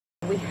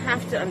we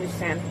have to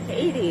understand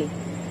Haiti.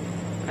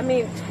 I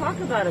mean, talk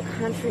about a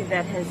country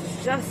that has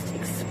just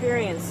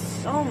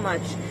experienced so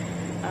much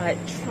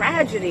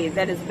tragedy,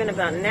 that has been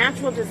about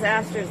natural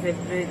disasters,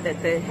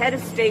 that the head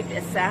of state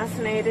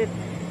assassinated.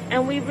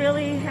 And we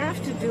really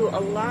have to do a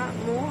lot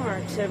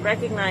more to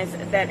recognize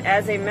that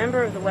as a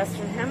member of the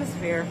Western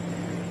Hemisphere,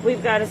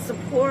 we've got to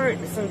support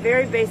some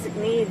very basic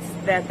needs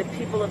that the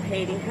people of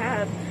Haiti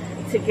have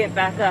to get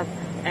back up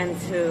and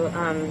to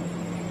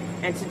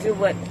do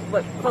what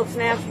folks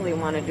naturally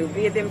want to do,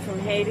 be them from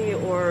Haiti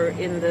or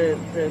in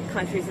the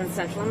countries in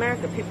Central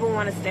America. People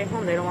want to stay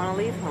home. They don't want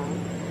to leave home.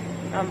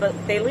 But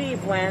they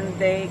leave when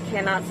they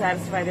cannot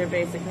satisfy their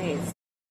basic needs.